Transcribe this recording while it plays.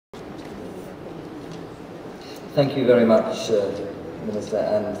Thank you very much, Minister,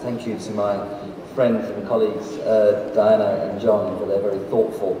 and thank you to my friends and colleagues, Diana and John, for their very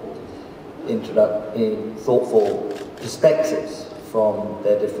thoughtful perspectives from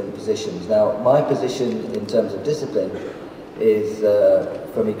their different positions. Now, my position in terms of discipline is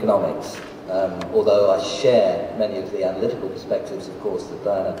from economics, although I share many of the analytical perspectives, of course, that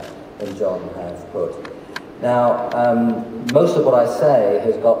Diana and John have put. Now, most of what I say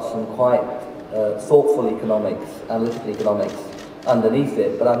has got some quite thoughtful economics, analytical economics underneath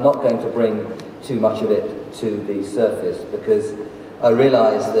it, but I'm not going to bring too much of it to the surface, because I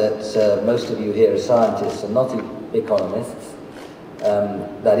realise that most of you here are scientists and not economists.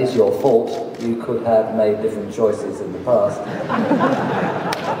 That is your fault. You could have made different choices in the past.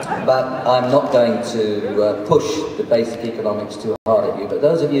 But I'm not going to push the basic economics too hard at you. But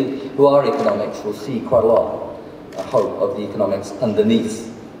those of you who are economics will see quite a lot, I hope, of the economics underneath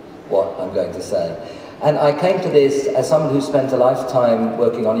what I'm going to say. And I came to this as someone who spent a lifetime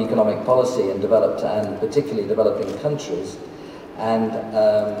working on economic policy and particularly developing countries, and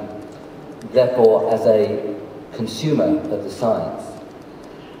therefore as a consumer of the science.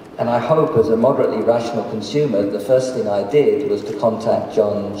 And I hope, as a moderately rational consumer, the first thing I did was to contact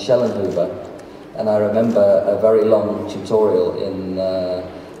John Schellenhuber. And I remember a very long tutorial in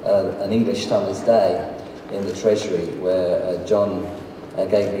an English summer's day in the Treasury, where John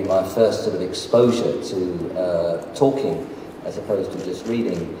gave me my first sort of exposure to talking, as opposed to just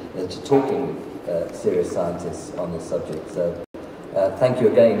reading, to talking with serious scientists on this subject. So thank you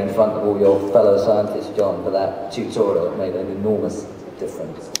again in front of all your fellow scientists, John, for that tutorial. It made an enormous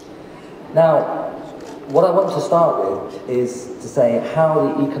difference. Now, what I want to start with is to say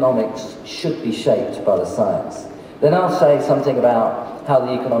how the economics should be shaped by the science. Then I'll say something about how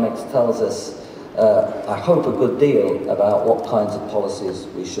the economics tells us, I hope, a good deal about what kinds of policies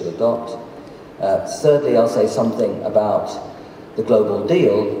we should adopt. Thirdly, I'll say something about the global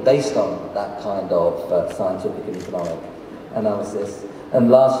deal based on that kind of scientific and economic analysis. And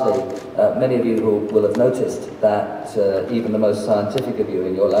lastly, many of you who will have noticed that even the most scientific of you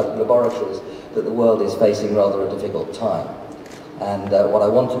in your laboratories, that the world is facing rather a difficult time. And what I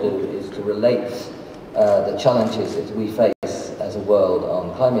want to do is to relate the challenges that we face as a world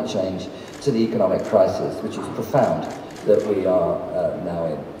on climate change to the economic crisis, which is profound, that we are now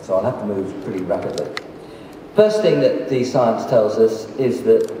in. So I'll have to move pretty rapidly. First thing that the science tells us is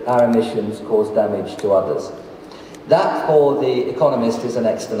that our emissions cause damage to others. That, for the economist, is an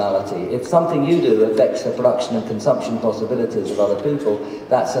externality. If something you do affects the production and consumption possibilities of other people,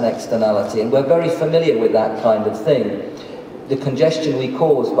 that's an externality. And we're very familiar with that kind of thing. The congestion we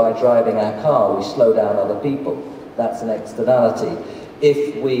cause by driving our car, we slow down other people. That's an externality.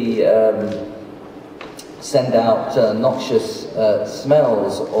 If we send out noxious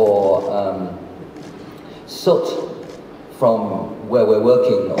smells or soot from where we're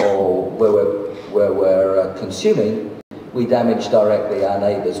working or where we're consuming, we damage directly our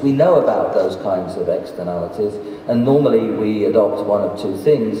neighbours. We know about those kinds of externalities, and normally we adopt one of two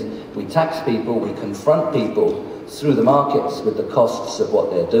things. We tax people, we confront people through the markets with the costs of what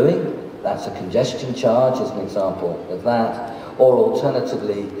they're doing. That's a congestion charge, as an example of that. Or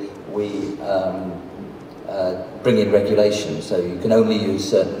alternatively, we bring in regulations, so you can only use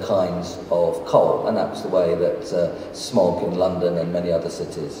certain kinds of coal, and that was the way that smog in London and many other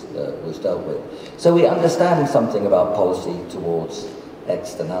cities was dealt with. So we understand something about policy towards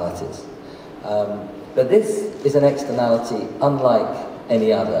externalities. But this is an externality unlike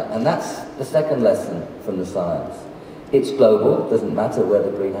any other, and that's the second lesson from the science. It's global, it doesn't matter where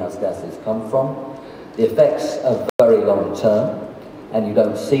the greenhouse gases come from. The effects are very long term, and you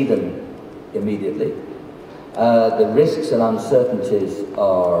don't see them immediately. The risks and uncertainties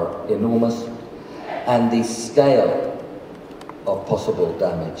are enormous, and the scale of possible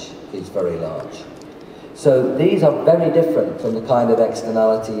damage is very large. So these are very different from the kind of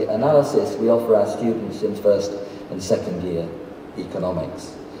externality analysis we offer our students in first and second year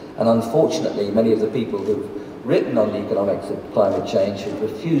economics. And unfortunately, many of the people who've written on the economics of climate change have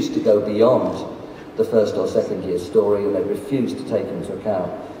refused to go beyond the first or second year story, and they refused to take into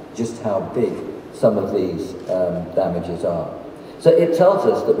account just how big some of these damages are. So it tells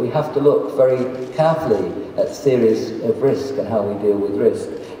us that we have to look very carefully at theories of risk and how we deal with risk.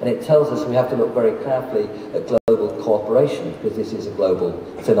 And it tells us we have to look very carefully at global cooperation, because this is a global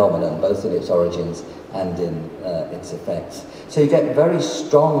phenomenon, both in its origins and in its effects. So you get very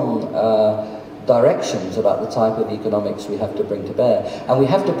strong directions about the type of economics we have to bring to bear. And we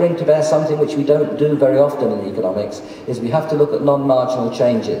have to bring to bear something which we don't do very often in economics, is we have to look at non-marginal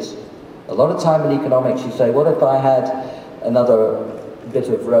changes. A lot of time in economics you say, what if I had another bit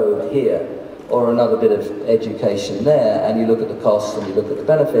of road here, or another bit of education there, and you look at the costs and you look at the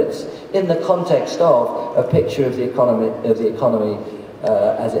benefits in the context of a picture of the economy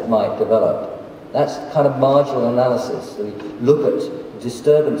as it might develop. That's kind of marginal analysis. We look at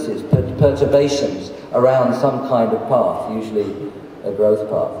disturbances, perturbations around some kind of path, usually a growth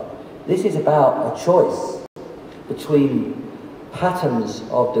path. This is about a choice between patterns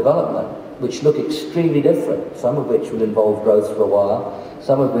of development which look extremely different, some of which will involve growth for a while,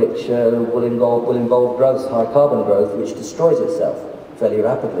 some of which will involve growth, high carbon growth, which destroys itself fairly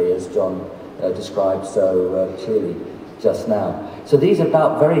rapidly, as John described so clearly just now. So these are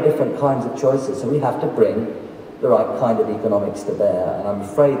about very different kinds of choices, so we have to bring the right kind of economics to bear. And I'm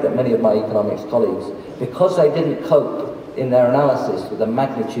afraid that many of my economics colleagues, because they didn't cope in their analysis with the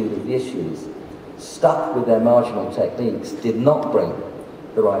magnitude of the issues, stuck with their marginal techniques, did not bring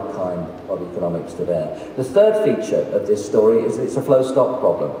the right kind of economics to bear. The third feature of this story is that it's a flow stock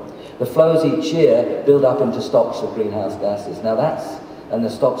problem. The flows each year build up into stocks of greenhouse gases. Now and the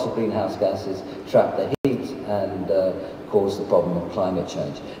stocks of greenhouse gases trap the heat and cause the problem of climate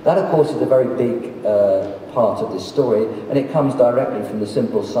change. That, of course, is a very big part of this story, and it comes directly from the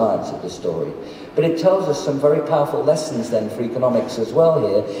simple science of the story. But it tells us some very powerful lessons then for economics as well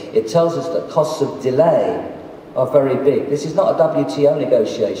here. It tells us that costs of delay are very big. This is not a WTO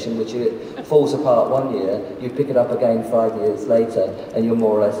negotiation, which it falls apart one year, you pick it up again 5 years later, and you're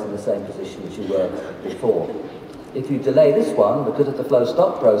more or less in the same position as you were before. If you delay this one, because of the flow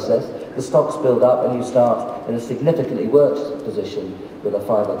stock process, the stocks build up and you start in a significantly worse position with a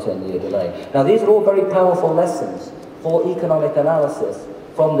 5 or 10 year delay. Now, these are all very powerful lessons for economic analysis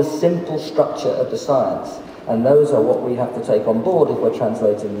from the simple structure of the science, and those are what we have to take on board if we're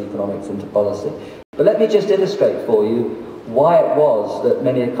translating the economics into policy. But let me just illustrate for you why it was that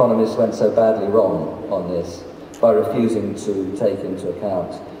many economists went so badly wrong on this by refusing to take into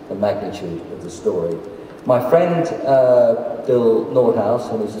account the magnitude of the story. My friend Bill Nordhaus,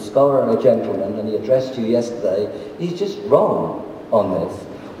 who is a scholar and a gentleman, and he addressed you yesterday, he's just wrong on this.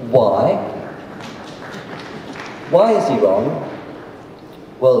 Why? Why is he wrong?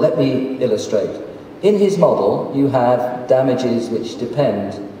 Well, let me illustrate. In his model, you have damages which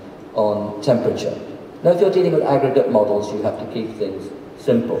depend on temperature. Now, if you're dealing with aggregate models, you have to keep things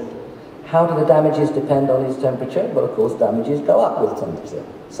simple. How do the damages depend on his temperature? Well, of course, damages go up with temperature.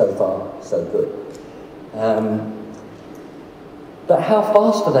 So far, so good. But how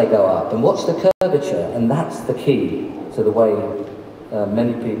fast do they go up, and what's the curvature? And that's the key to the way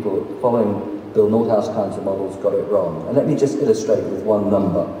many people following Bill Nordhaus kinds of models got it wrong. And let me just illustrate with one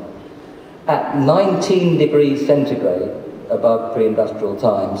number. At 19 degrees centigrade, above pre-industrial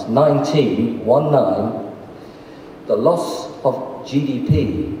times, 19, the loss of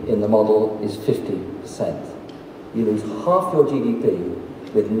GDP in the model is 50%. You lose half your GDP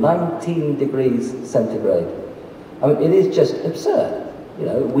with 19 degrees centigrade. I mean, it is just absurd. You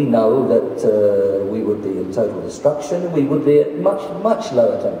know, we know that we would be in total destruction. We would be at much, much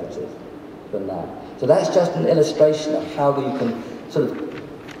lower temperatures than that. So that's just an illustration of how you can sort of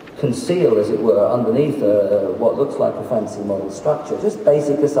conceal, as it were, underneath what looks like a fancy model structure, just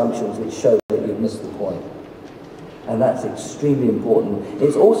basic assumptions which show that you've missed the point. And that's extremely important.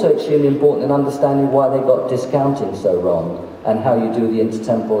 It's also extremely important in understanding why they got discounting so wrong and how you do the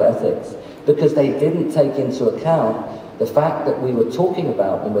intertemporal ethics. Because they didn't take into account the fact that we were talking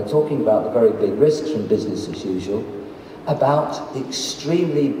about, when we're talking about the very big risks from business as usual, about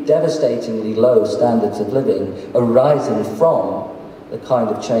extremely devastatingly low standards of living arising from the kind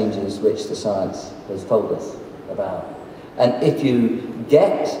of changes which the science has told us about. And if you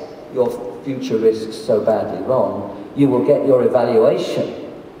get your future risks so badly wrong, you will get your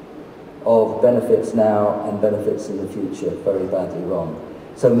evaluation of benefits now and benefits in the future very badly wrong.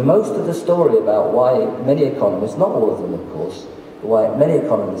 So most of the story about why many economists, not all of them of course, but why many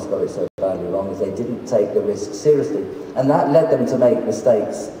economists got it so badly wrong is they didn't take the risks seriously. And that led them to make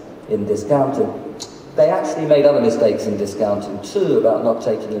mistakes in discounting. They actually made other mistakes in discounting too, about not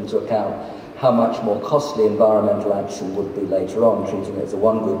taking into account how much more costly environmental action would be later on, treating it as a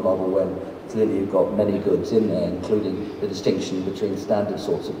one-good model when clearly you've got many goods in there, including the distinction between standard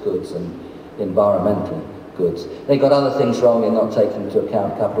sorts of goods and environmental goods. They got other things wrong in not taking into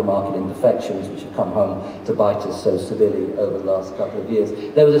account capital market imperfections, which have come home to bite us so severely over the last couple of years.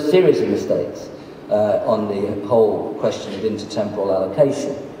 There was a series of mistakes on the whole question of intertemporal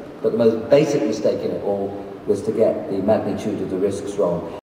allocation. But the most basic mistake in it all was to get the magnitude of the risks wrong.